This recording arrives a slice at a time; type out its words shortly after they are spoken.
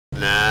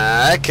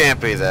It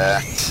can't be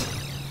that.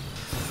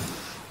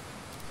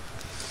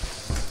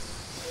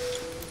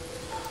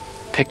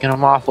 Picking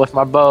them off with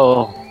my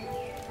bow.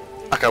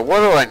 Okay, what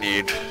do I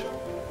need?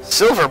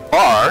 Silver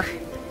bar?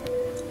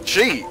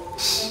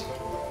 Jeez.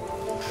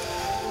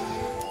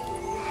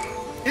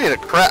 You need a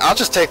crap. I'll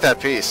just take that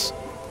piece.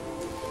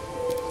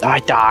 I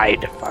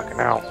died. Fucking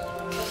hell.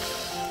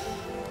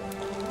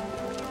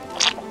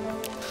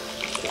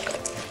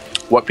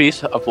 What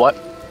piece of what?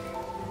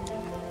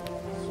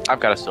 I've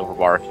got a silver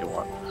bar if you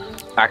want.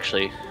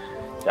 Actually,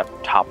 you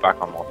have to hop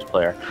back on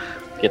multiplayer.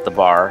 Get the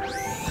bar.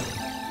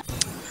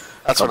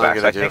 That's what I'm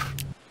gonna do.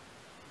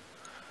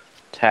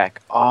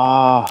 Tech.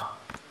 Oh.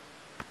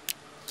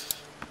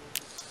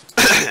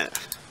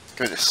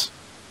 Goodness.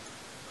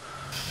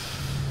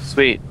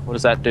 Sweet. What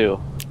does that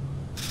do?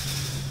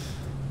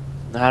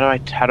 How do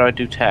I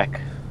do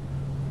tech?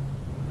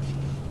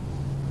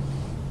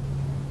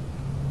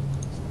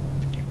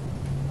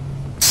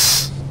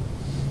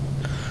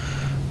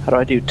 How do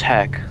I do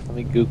tech? Let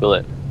me Google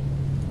it.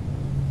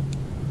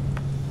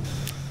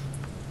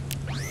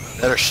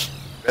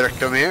 Better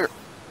come here.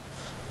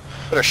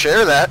 Better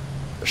share that.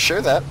 Better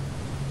share that.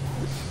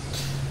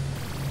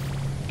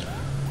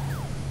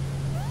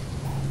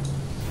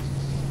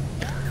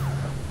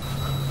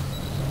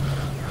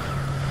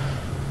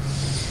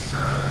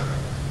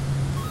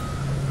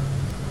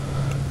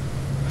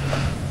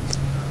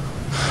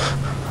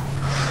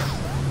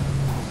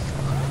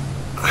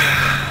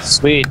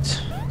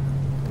 Sweet.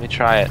 Let me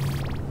try it.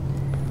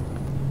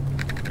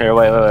 Here,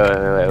 wait.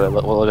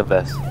 Look at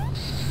this.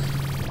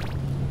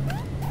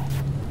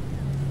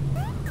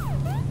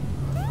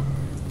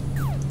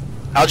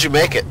 How'd you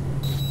make it?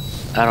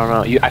 I don't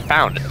know. I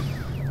found it.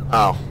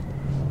 Oh.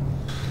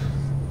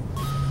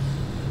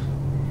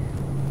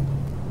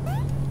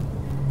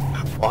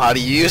 Well, how do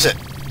you use it?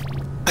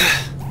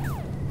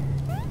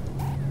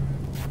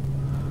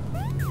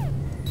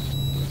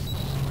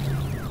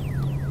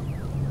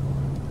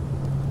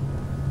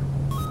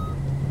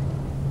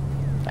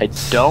 I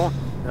don't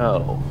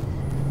know.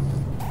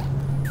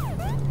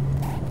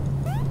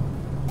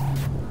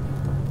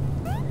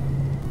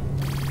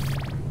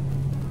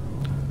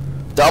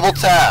 Double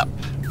tap.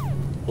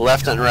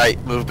 Left and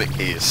right movement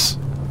keys.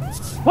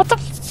 What the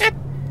shit?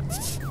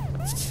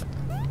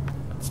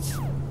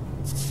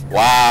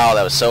 Wow,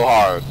 that was so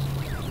hard.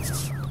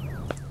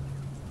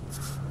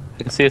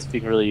 I can see this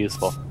being really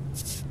useful.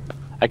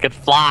 I could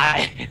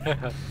fly.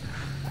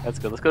 That's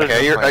good. Let's go.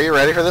 Okay, are you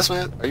ready for this,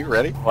 man? Are you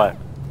ready? What?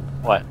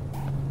 What?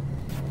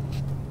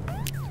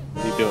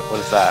 What are you doing? What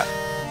is that?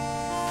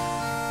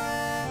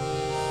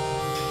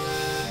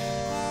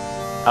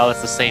 Oh,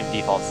 it's the same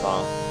default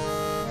song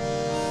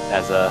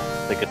as the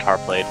guitar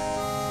played.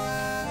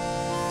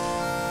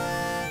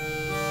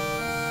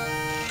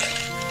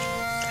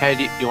 Hey,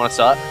 do you want to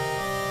sell it?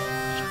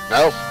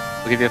 No.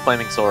 We'll give you a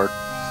flaming sword.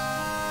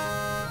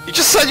 You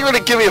just said you were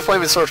gonna give me a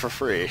flaming sword for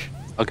free.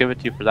 I'll give it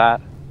to you for that.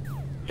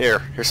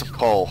 Here's some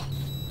coal.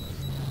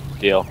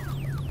 Deal.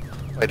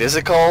 Wait, is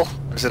it coal?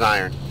 Or is it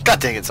iron? God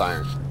dang, it's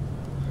iron.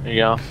 There you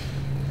go.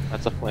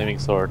 That's a flaming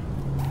sword.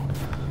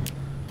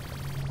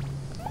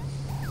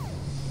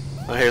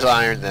 Oh, here's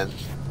iron then.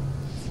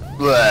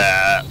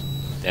 Blah.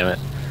 Damn it.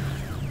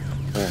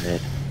 Go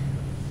ahead.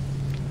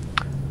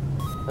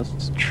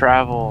 Let's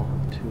travel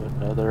to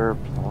another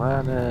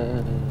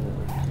planet.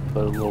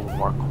 Put a little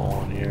more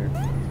coal in here.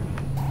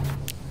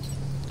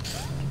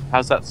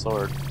 How's that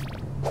sword?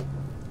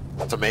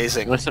 It's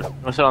amazing. You want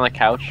to sit on the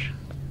couch?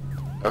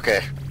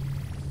 Okay.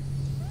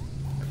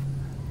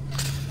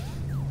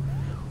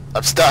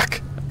 I'm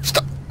stuck.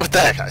 What the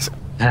heck?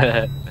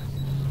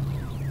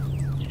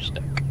 You're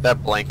stuck.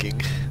 That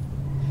blanking.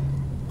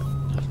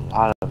 There's a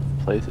lot of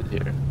places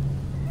here.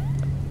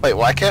 Wait,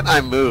 why can't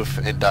I move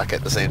and duck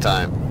at the same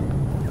time?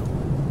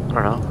 I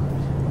don't know.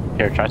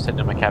 Here, try sitting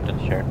in my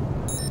captain's chair.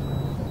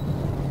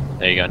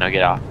 There you go, now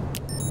get off.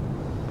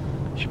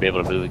 Should be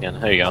able to move again.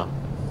 There you go.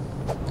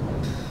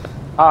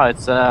 Oh,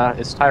 it's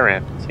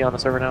Tyrant. Is he on the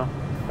server now?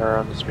 Or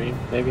on the stream?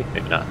 Maybe?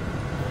 Maybe not.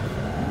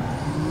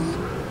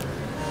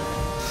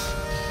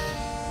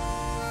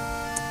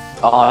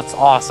 Oh, that's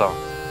awesome.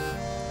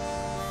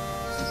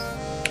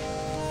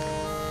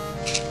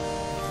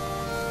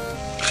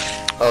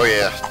 Oh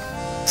yeah.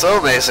 So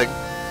amazing.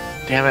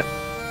 Damn it.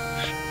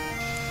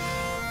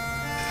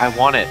 I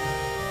want it.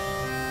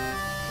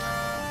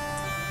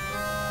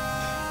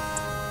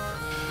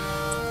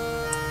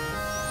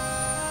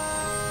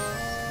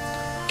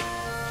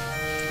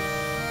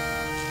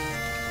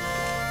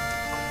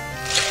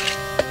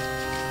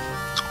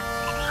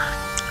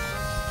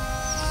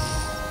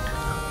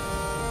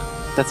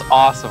 That's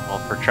awesome. Well,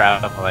 for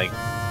traveling,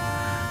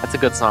 that's a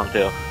good song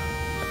too.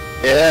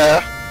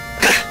 Yeah.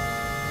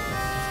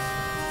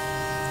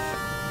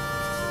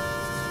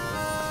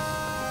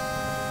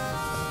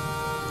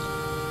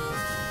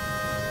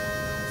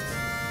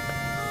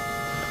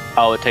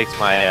 Oh, it takes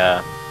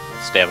my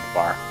stamina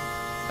bar.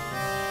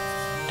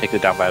 Takes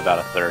it down by about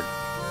a third.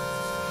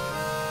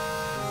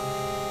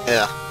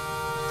 Yeah.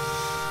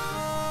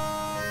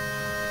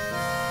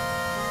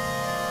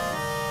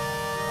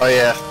 Oh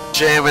yeah,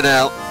 jamming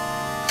out.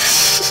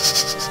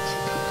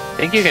 I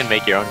think you can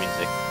make your own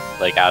music,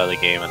 like out of the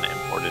game and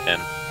import it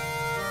in.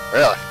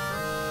 Really?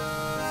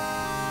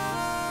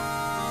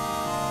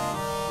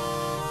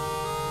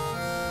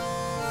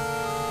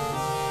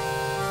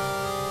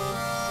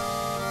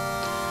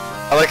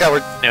 I like how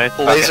we're Anyway,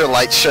 laser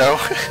light show.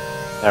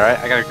 Alright,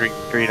 I got a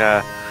green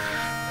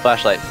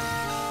flashlight.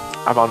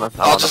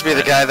 I'll just be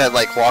the guy that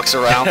like walks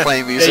around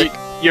playing music.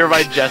 Hey, you're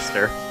my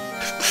jester.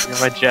 You're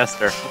my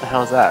jester. What the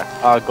hell is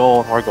that?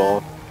 Gold, more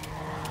gold.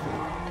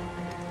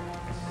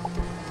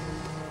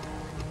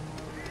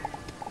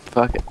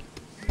 Fuck it.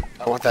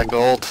 I want that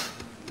gold.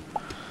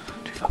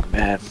 Too fucking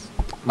bad.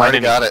 I already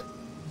got it.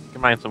 You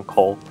can mine some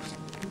coal.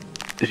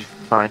 If you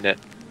find it.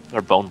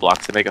 They're bone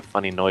blocks. They make a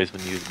funny noise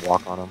when you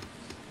walk on them.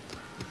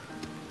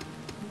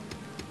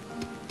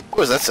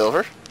 Oh, is that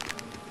silver?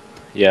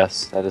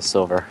 Yes, that is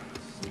silver.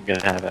 You can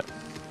have it.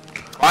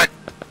 What?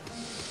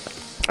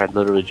 I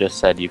literally just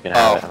said you can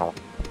have it. I don't...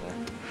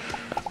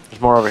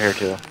 There's more over here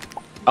too.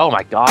 Oh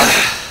my god!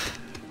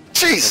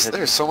 Jeez,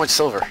 there's so much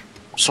silver.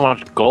 So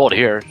much gold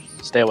here.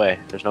 Stay away.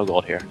 There's no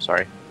gold here.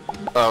 Sorry.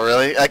 Oh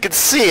really? I can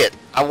see it.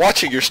 I'm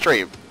watching your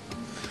stream.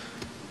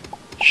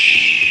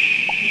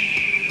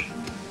 Shh.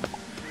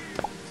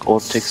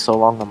 Gold takes so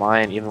long to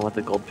mine, even with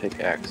the gold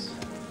pickaxe.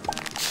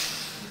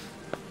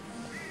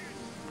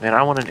 Man,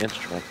 I want an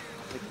instrument.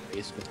 I'll take a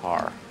bass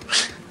guitar.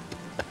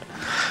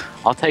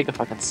 I'll take a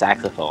fucking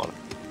saxophone.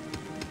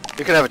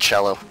 You can have a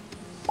cello.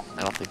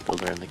 I don't think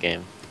those are in the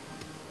game.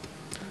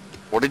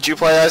 What did you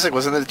play, Isaac?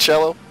 Wasn't it a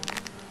cello?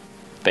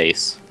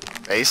 Bass.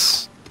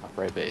 Bass?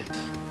 Upright bass.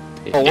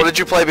 Oh, what did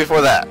you play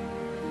before that?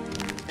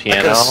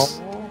 Piano?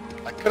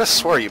 I could have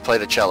swore you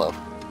played a cello.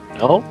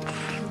 Nope.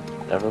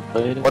 Never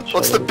played it.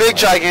 What's the big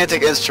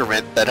gigantic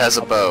instrument that has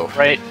a bow?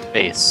 Upright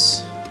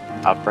bass.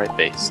 Upright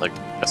bass, like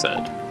I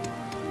said.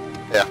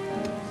 Yeah.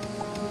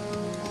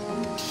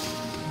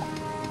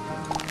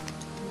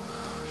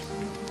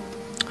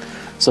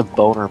 It's a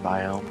boner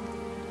biome.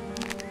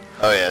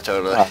 Oh yeah,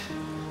 totally.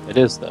 It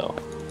is though.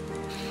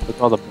 Look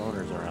at all the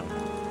boners around.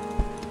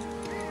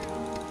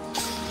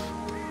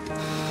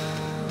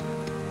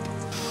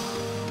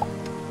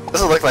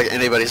 Doesn't look like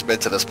anybody's been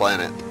to this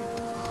planet.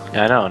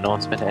 Yeah, I know. No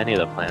one's been to any of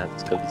the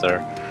planets because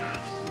they're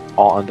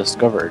all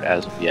undiscovered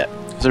as of yet.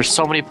 There's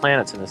so many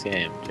planets in this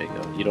game,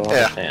 Jacob. You don't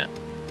understand.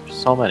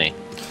 There's so many.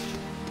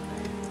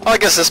 Well, I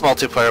guess this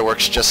multiplayer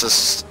works just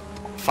as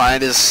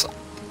fine as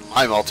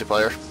my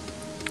multiplayer.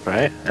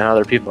 Right? And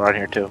other people are on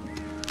here too.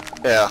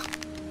 Yeah.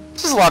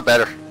 This is a lot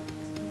better.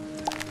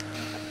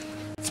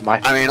 It's my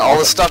I mean, all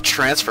the stuff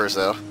transfers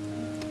though.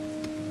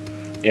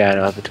 Yeah, I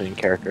know, between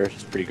characters.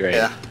 It's pretty great.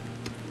 Yeah.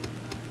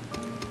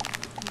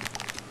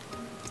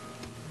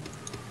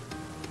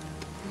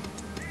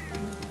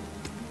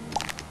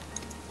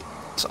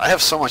 So I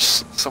have so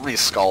many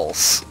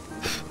skulls.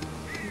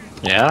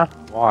 Yeah?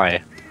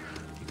 Why?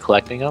 You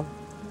collecting them?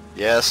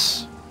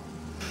 Yes.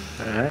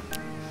 Alright.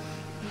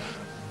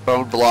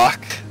 Bone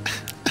block.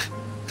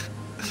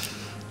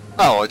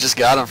 Oh, I just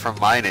got them from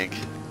mining.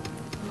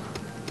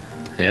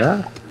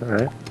 Yeah?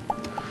 Alright.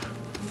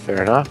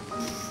 Fair enough.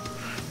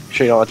 Make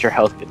sure you don't let your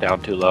health get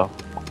down too low.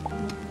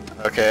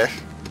 Okay.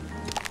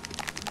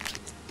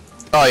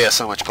 Oh yeah,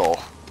 so much coal.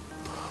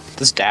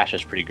 This dash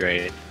is pretty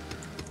great.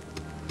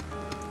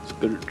 It's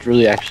good, it's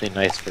really actually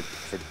nice for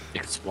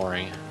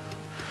exploring.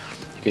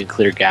 You can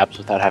clear gaps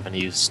without having to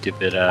use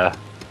stupid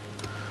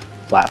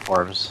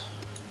platforms.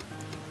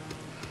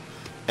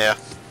 Yeah.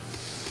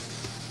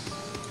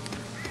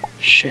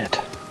 Shit.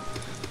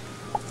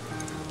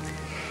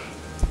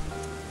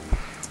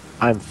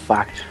 I'm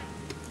fucked.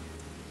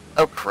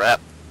 Oh crap.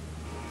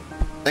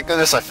 Thank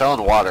goodness I fell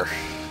in water.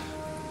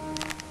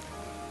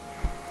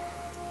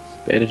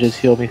 Bandages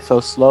heal me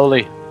so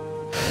slowly.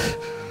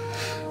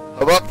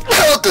 How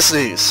about the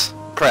sneeze?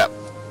 Crap.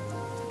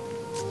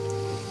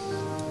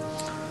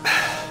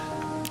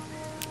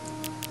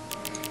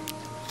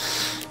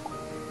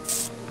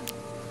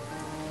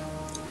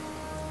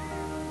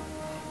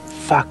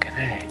 Fucking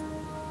A.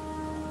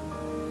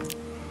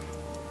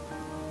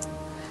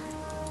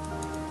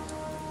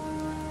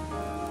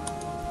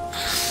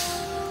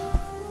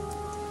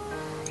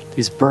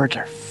 These birds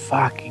are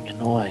fucking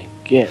annoying.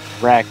 Get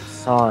wrecked,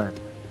 son.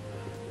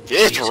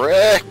 Get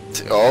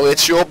wrecked! Oh,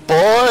 it's your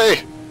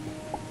boy!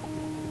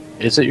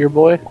 Is it your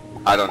boy?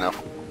 I don't know.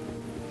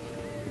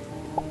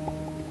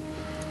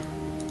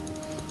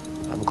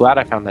 I'm glad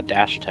I found the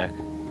dash tech.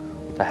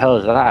 What the hell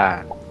is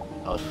that?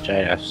 Oh, it's a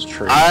giant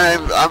tree.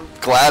 I'm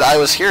glad I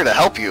was here to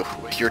help you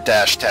with your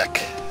dash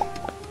tech.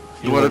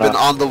 You would have been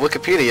on the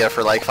Wikipedia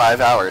for like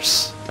 5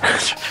 hours.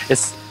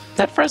 It's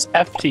that press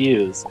F to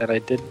use, and I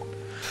didn't.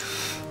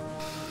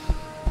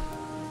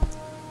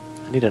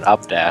 I need an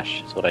up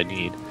dash. Is what I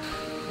need.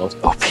 Most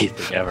OP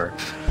thing ever.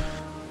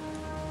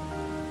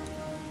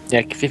 Yeah,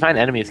 if you find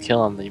enemies,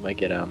 kill them. Then you might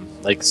get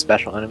like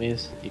special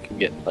enemies. You can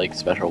get like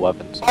special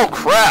weapons. Oh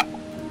crap!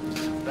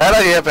 Bad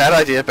idea, bad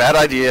idea, bad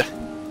idea.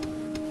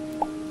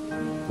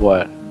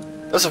 What?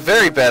 That was a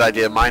very bad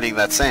idea mining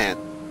that sand.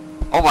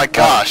 Oh my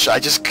gosh! I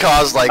just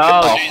caused like.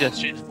 Oh,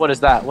 Jesus! What is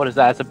that? What is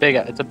that?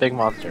 It's a big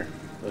monster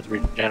with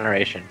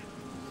regeneration.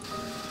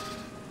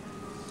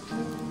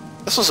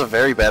 This was a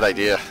very bad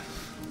idea.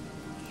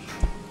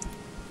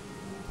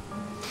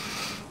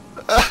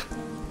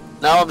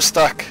 Now I'm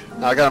stuck.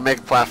 Now I gotta make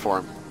a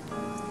platform.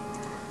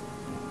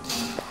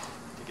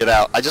 To get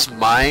out. I just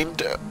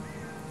mined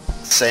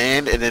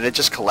sand and then it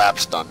just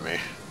collapsed on me.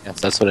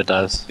 Yes, that's what it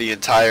does. The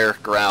entire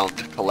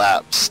ground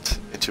collapsed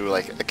into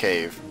like a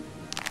cave.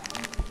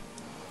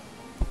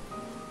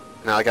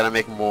 Now I gotta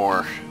make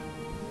more.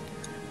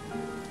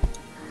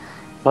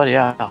 But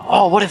yeah.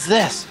 Oh, what is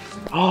this?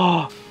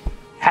 Oh,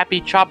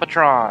 Happy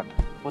Chopatron.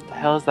 What the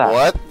hell is that?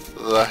 What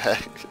the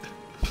heck?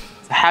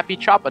 It's a Happy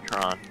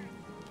Chopatron.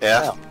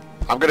 Yeah. Hell.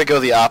 I'm gonna go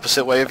the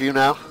opposite way of you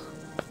now.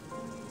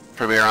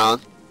 From here on.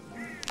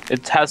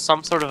 It has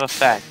some sort of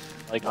effect,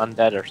 like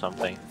undead or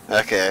something.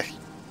 Okay.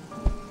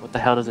 What the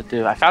hell does it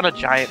do? I found a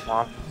giant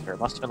monster. It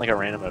must have been like a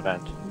random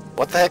event.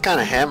 What the heck kind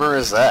of hammer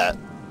is that?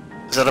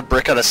 Is that a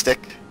brick on a stick?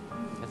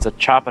 It's a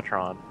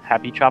Chopatron.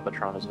 Happy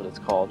Chopatron is what it's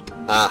called.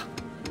 Ah.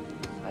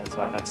 That's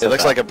why It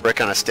looks like a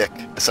brick on a stick,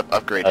 except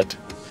upgraded.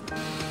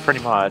 Pretty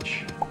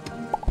much.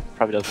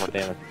 Probably does more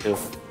damage too.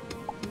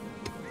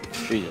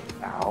 Jesus.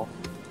 Ow.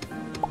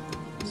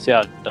 See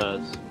how it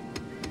does.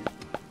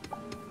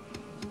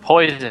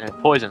 Poison. It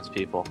poisons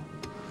people.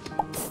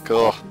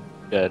 Cool.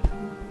 Good.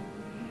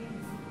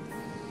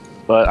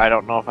 But I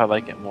don't know if I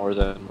like it more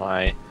than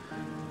my...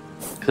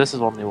 Because this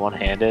is only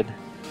one-handed.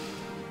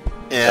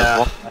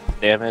 Yeah. It does 1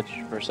 damage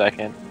per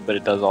second, but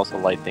it does also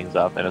light things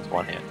up, and it's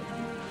one-handed.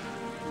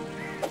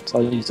 So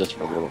I'll use this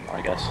for a little more,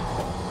 I guess.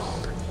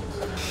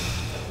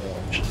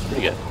 Which is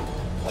pretty good.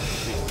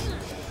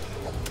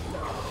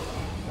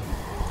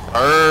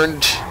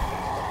 Earned.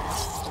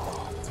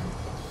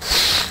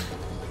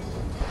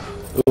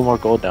 Ooh, more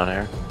gold down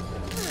here.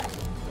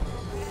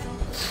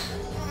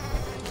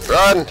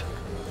 Run!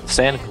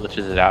 Sand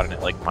glitches it out and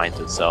it like mines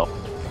itself.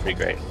 It's pretty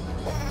great.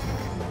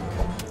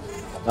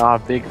 Ah,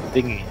 big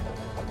thingy.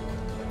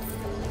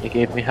 It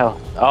gave me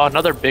health. Oh,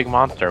 another big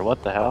monster.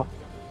 What the hell?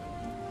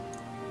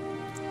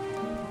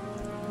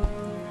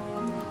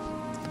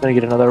 Gonna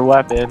get another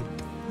weapon.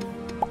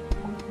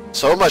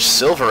 So much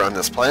silver on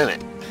this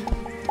planet.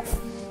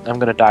 I'm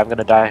gonna die. I'm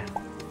gonna die.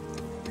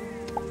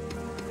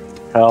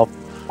 Help.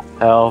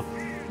 Help.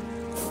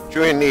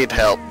 Do you need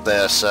help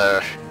there,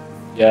 sir?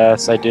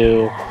 Yes, I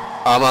do.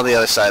 I'm on the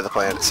other side of the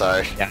planet,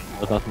 sorry. Yeah,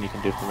 there's nothing you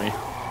can do for me.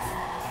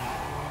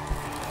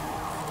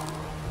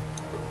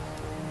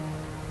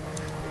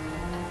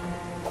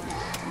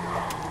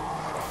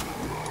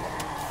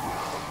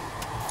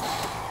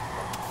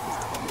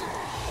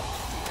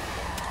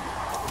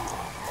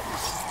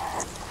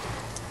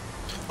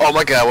 Oh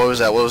my god, what was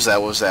that? What was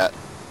that? What was that?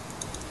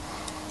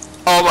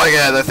 Oh my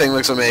god, that thing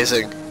looks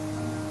amazing.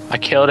 I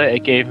killed it.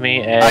 It gave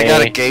me a... I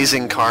got a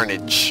gazing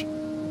carnage.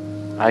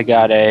 I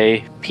got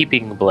a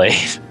peeping blade.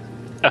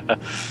 You should What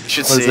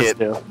does see this it.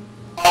 do?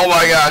 Oh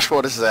my gosh,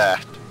 what is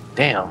that?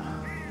 Damn.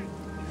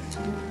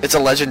 It's a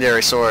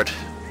legendary sword.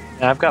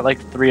 Yeah, I've got like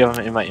 3 of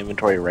them in my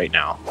inventory right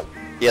now.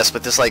 Yes,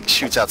 but this like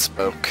shoots out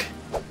smoke.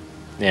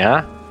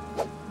 Yeah?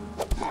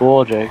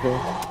 Cool, Jacob.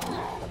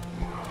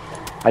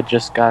 I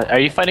just got... Are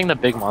you fighting the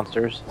big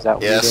monsters? Is that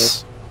what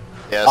Yes. you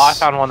did? Yes. Oh, I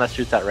found one that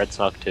shoots that red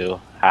smoke too.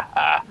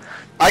 Haha.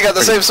 I got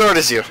the same sword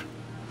as you.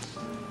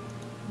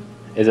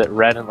 Is it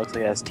red and looks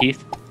like it has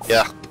teeth?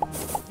 Yeah.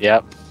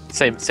 Yep.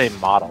 Same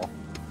model.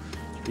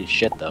 Pretty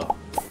shit though.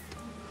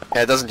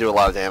 Yeah, it doesn't do a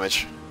lot of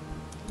damage.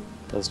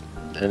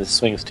 And it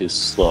swings too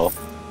slow.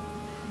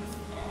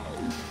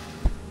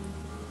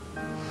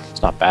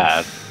 It's not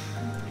bad.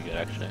 Pretty good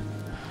actually.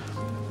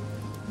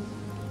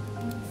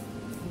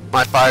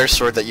 My fire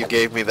sword that you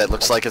gave me that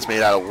looks like it's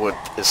made out of wood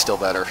is still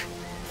better.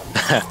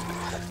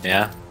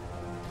 Yeah.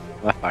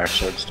 My fire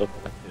sword's still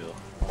good too.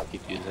 I'll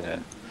keep using it.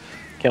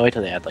 Can't wait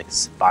till they add like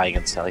buying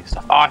and selling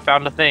stuff. Oh, I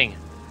found a thing!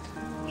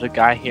 There's a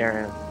guy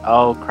here.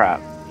 Oh crap.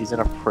 He's in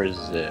a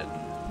prison.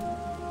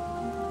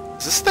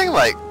 Is this thing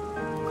like...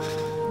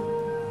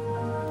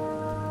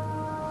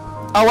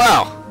 Oh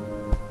wow!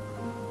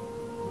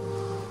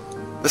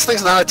 This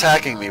thing's not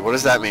attacking me, what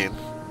does that mean?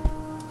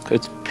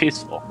 It's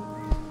peaceful.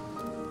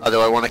 Oh,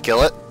 do I want to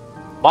kill it?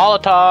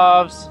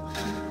 Molotovs!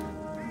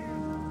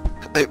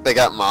 They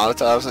got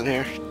Molotovs in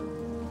here?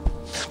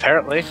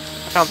 Apparently. I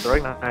found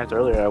throwing knives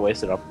earlier, I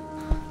wasted them.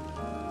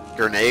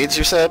 Grenades,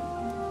 you said?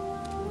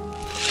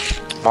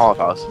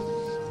 Molotovs.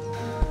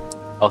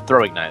 Oh,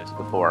 throwing knives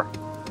before.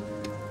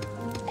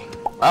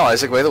 Wow,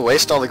 Isaac, way to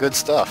waste all the good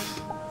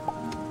stuff.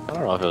 I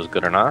don't know if it was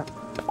good or not.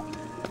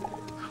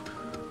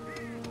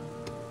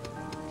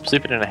 I'm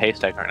sleeping in a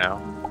haystack right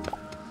now.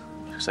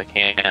 Because I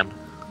can. I'm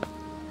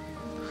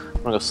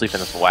gonna go sleep in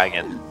this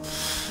wagon.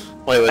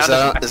 Wait, is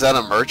that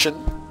a merchant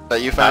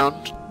that you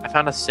found? I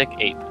found a sick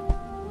ape.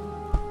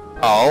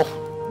 Oh.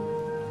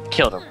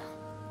 Killed him.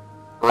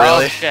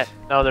 Really? Oh shit.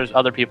 No, there's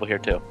other people here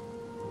too.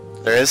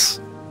 There is?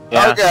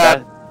 Yeah, Oh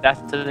god.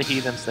 Death to the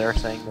heathens, they're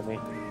saying to me.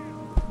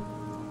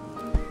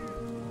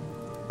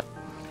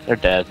 They're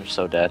dead, they're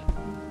so dead.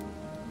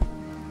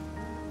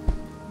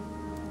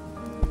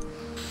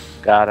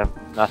 Got him.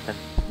 Nothing.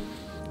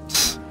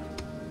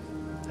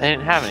 They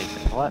didn't have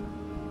anything. What?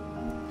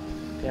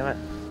 Damn it.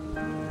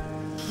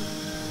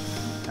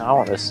 I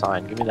want this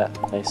sign. Give me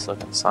that nice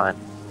looking sign.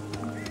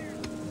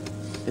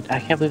 I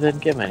can't believe they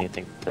didn't give me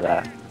anything for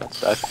that. That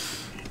sucks.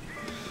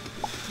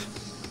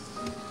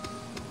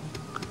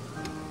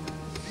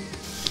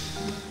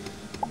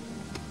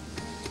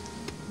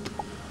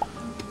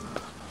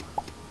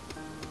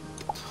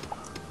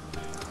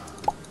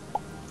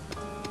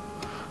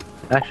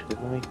 Actually,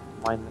 let me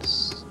mine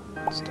this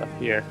stuff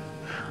here.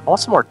 I want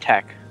some more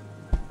tech.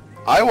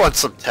 I want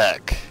some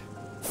tech.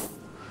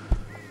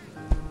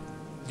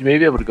 You may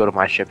be able to go to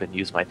my ship and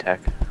use my tech.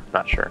 I'm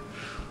not sure.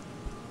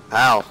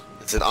 How?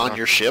 Is it on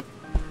your ship?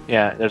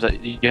 Yeah, there's a.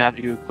 You have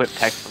to equip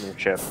tech from your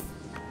ship.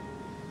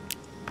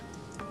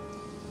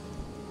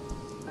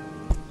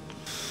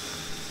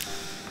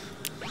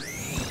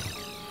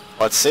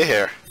 Let's see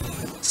here.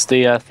 It's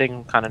the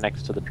thing kind of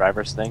next to the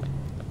driver's thing.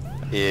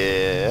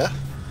 Yeah.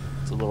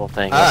 It's a little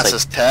thing. Ah, It's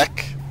this is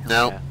tech.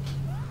 No. Yeah.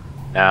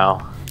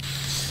 No.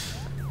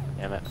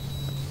 Damn it.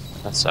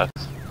 That sucks.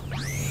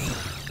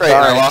 Great,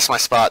 Sorry. I lost my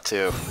spot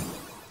too.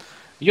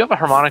 You have a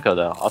harmonica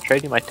though. I'll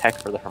trade you my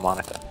tech for the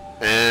harmonica.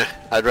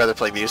 I'd rather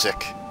play music.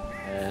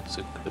 That's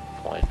a good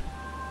point.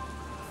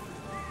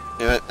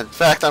 You know, in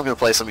fact, I'm gonna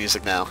play some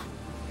music now.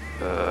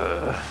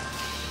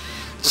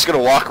 Just gonna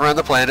walk around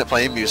the planet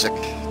playing music.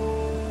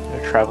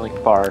 You're traveling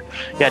far.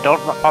 Yeah,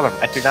 don't bother.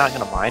 If you're not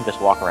gonna mind, just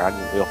walk around.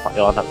 You'll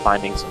end up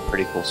finding some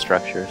pretty cool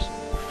structures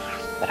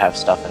that have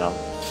stuff in them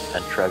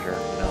and treasure.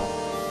 You know.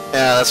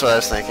 Yeah, that's what I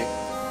was thinking.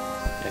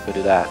 Yeah, go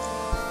do that.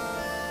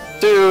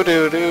 Do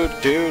do do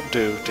do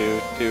do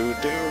do do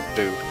do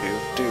do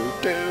do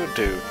do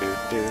do do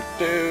do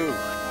do.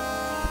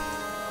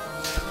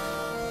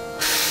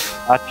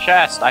 A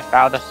chest! I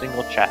found a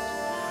single chest.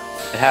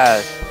 It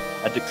has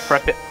a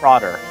decrepit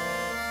prodder.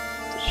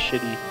 It's a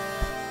shitty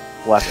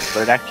weapon,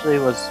 but it actually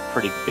was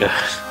pretty good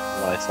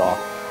when I saw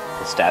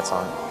the stats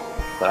on it.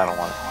 But I don't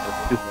want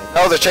it.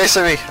 Oh, they're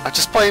chasing me! I'm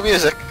just playing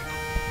music.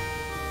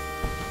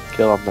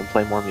 Kill them, then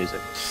play more music.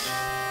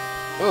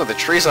 Oh, the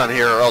trees on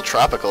here are all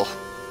tropical.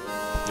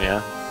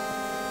 Yeah.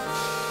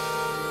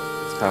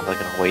 It's kind of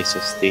like an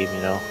Oasis theme,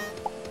 you know?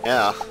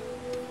 Yeah.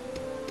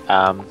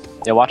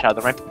 Yeah, watch out.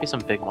 There might be some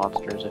big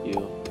monsters if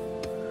you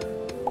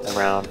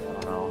around.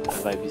 I don't know.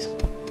 It might be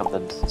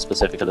something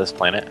specific to this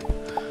planet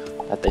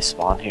that they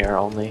spawn here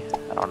only.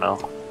 I don't know.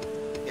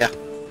 Yeah.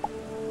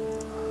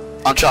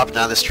 I'm chopping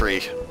down this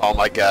tree. Oh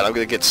my god, I'm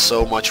gonna get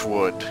so much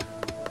wood.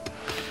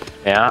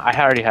 Yeah, I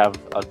already have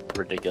a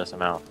ridiculous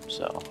amount,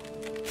 so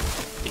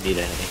if you need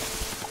anything.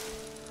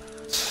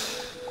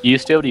 You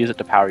used to be able to use it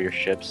to power your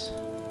ships.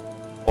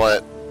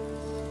 What?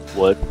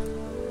 Wood.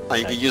 Oh,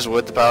 you can use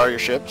wood to power your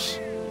ships?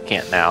 You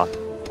can't now.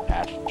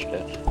 Patched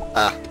it.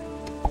 Ah.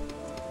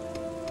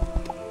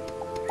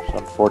 So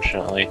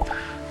unfortunately,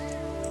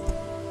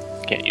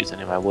 can't use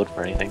any of my wood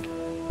for anything.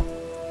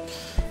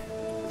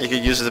 You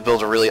can use it to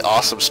build a really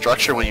awesome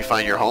structure when you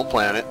find your home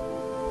planet.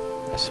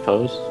 I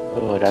suppose.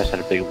 Oh, I just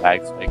had a big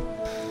lag spike.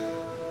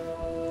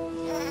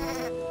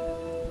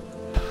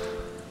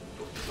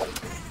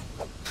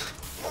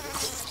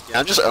 Yeah,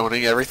 I'm just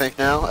owning everything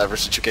now, ever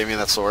since you gave me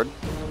that sword.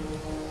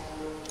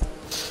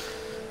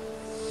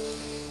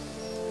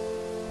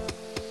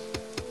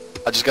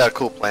 I just got a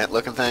cool plant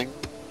looking thing.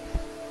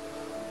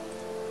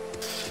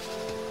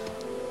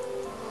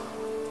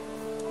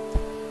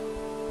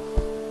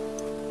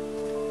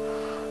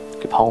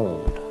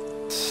 Capone.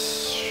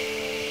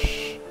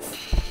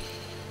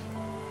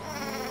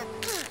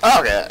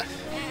 Okay.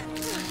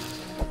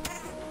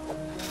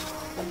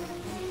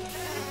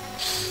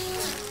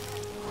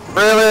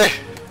 Really?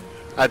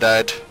 I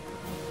died.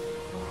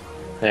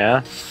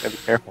 Yeah, gotta be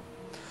careful.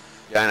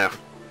 Yeah, I know.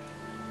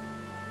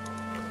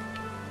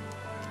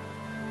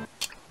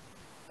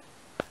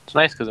 It's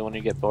nice because when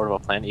you get bored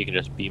of a planet, you can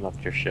just beam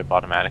up your ship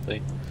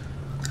automatically.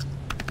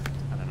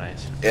 Kinda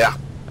nice. Yeah.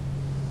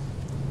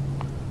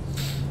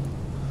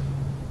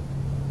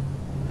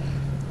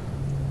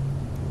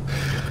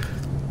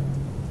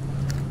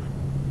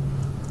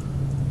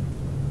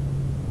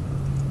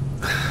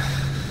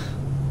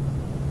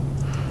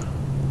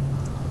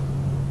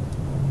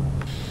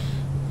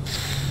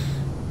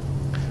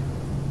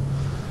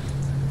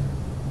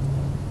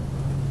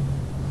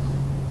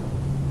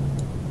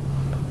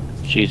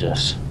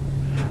 Jesus.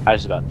 I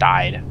just about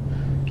died.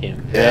 Came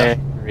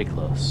very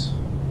close.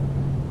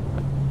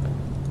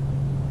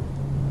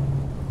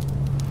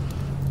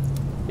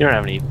 You don't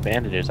have any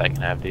bandages I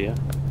can have, do you?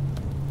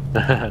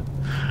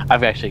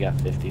 I've actually got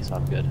 50, so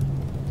I'm good.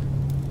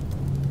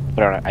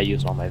 But I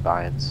use all my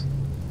vines.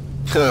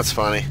 That's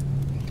funny.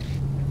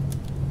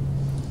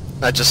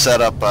 I just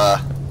set up,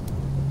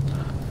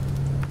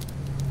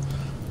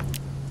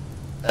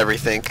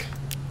 everything.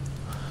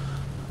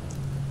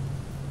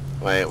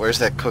 Wait, where's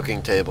that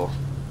cooking table?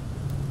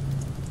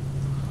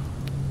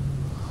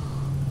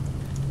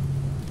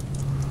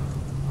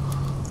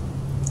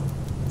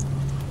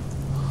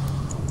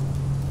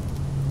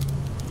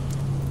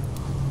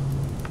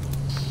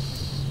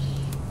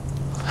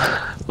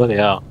 Bloody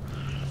hell.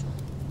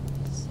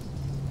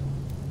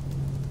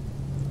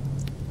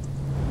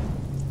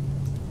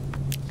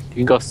 You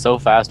can go so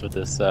fast with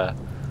this,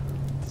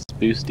 this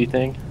boosty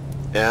thing.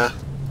 Yeah.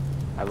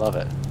 I love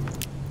it.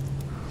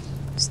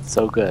 It's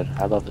so good.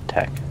 I love the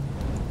tech.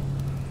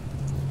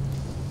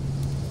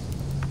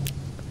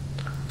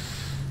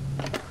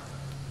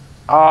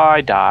 Oh,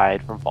 I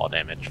died from fall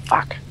damage.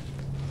 Fuck.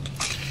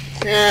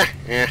 Yeah.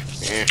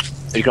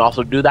 You can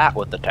also do that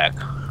with the tech.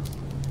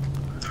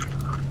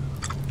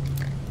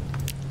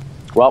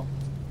 Well,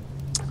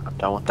 I'm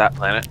done with that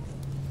planet.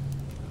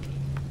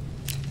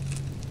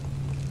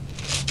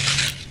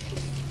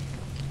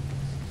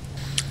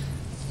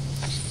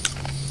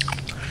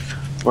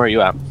 Where are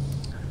you at?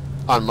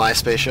 On my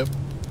spaceship.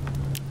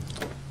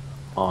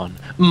 On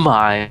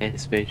my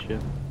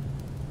spaceship.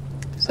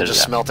 I'm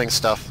just smelting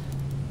stuff.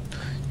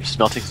 You're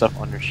smelting stuff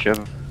on your ship.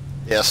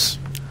 Yes.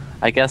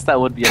 I guess that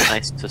would be a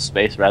nice to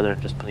space rather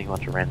than just putting a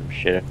bunch of random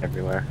shit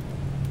everywhere.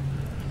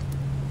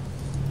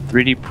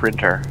 3D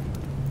printer.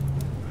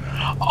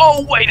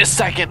 Oh, wait a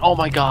second! Oh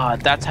my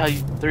god, that's how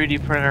you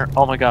 3D printer.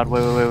 Oh my god,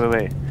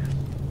 wait.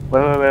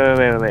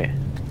 Wait.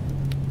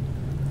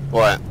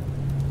 What?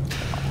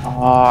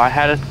 Oh, I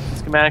had a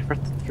schematic for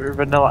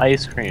vanilla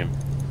ice cream.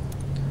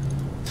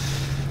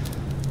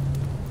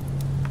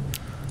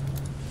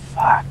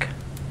 Fuck.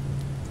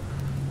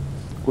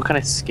 What can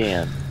I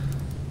scan?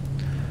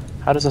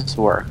 How does this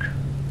work?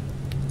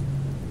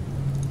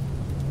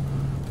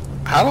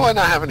 How do I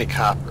not have any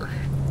copper?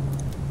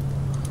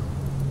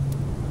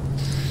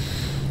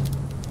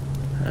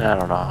 I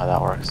don't know how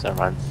that works. Never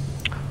mind.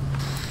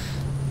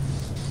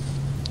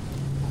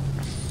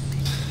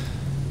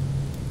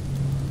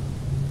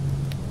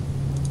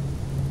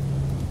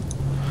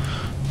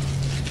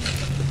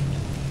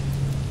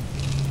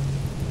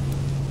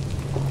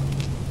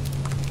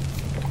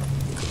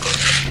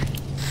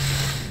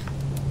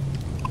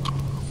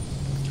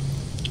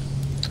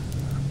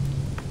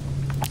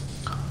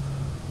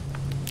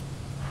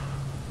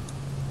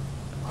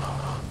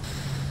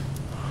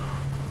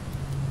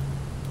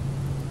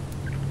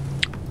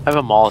 I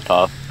have a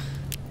Molotov.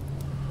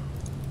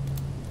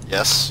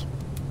 Yes.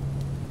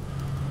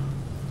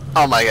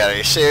 Oh my god, are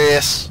you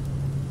serious?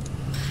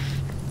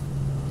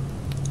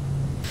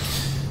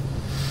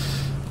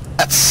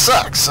 That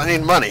sucks. I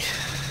need money.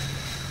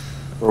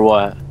 For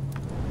what?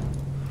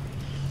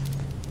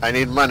 I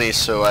need money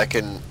so I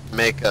can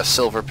make a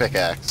silver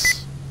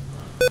pickaxe.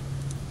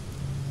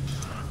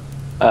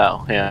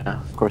 Oh,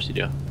 yeah, of course you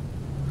do.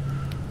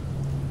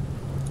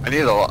 I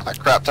need a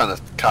crap ton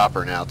of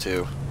copper now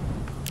too.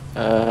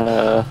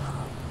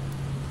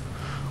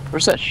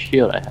 Where's that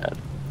shield I had?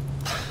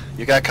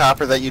 You got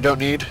copper that you don't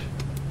need?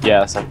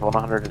 Yes, I have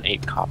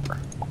 108 copper.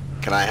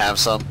 Can I have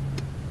some?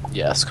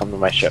 Yes, come to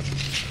my ship.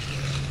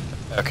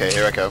 Okay,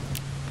 here I go.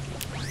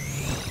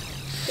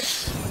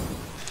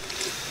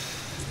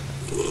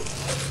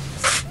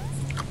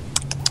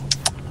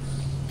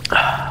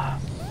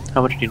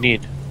 How much do you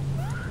need?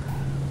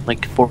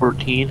 Like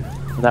 14?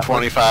 That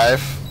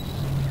 25.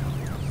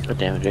 God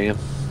damn it, Jacob.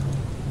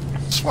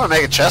 Just want to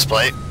make a chest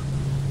plate.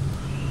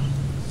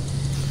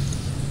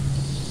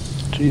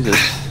 Jesus.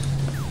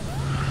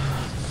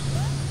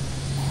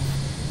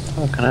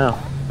 Fucking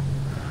hell.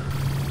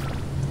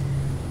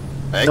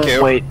 Thank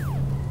you. Wait.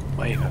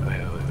 Wait.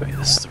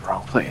 This is the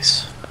wrong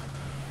place.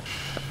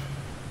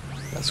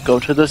 Let's go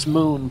to this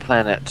moon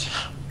planet.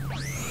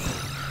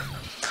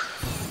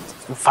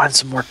 We'll find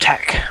some more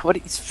tech. What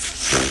is...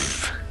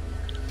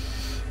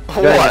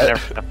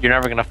 What? You're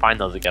never gonna find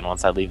those again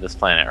once I leave this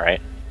planet,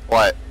 right?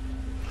 What?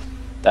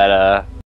 That,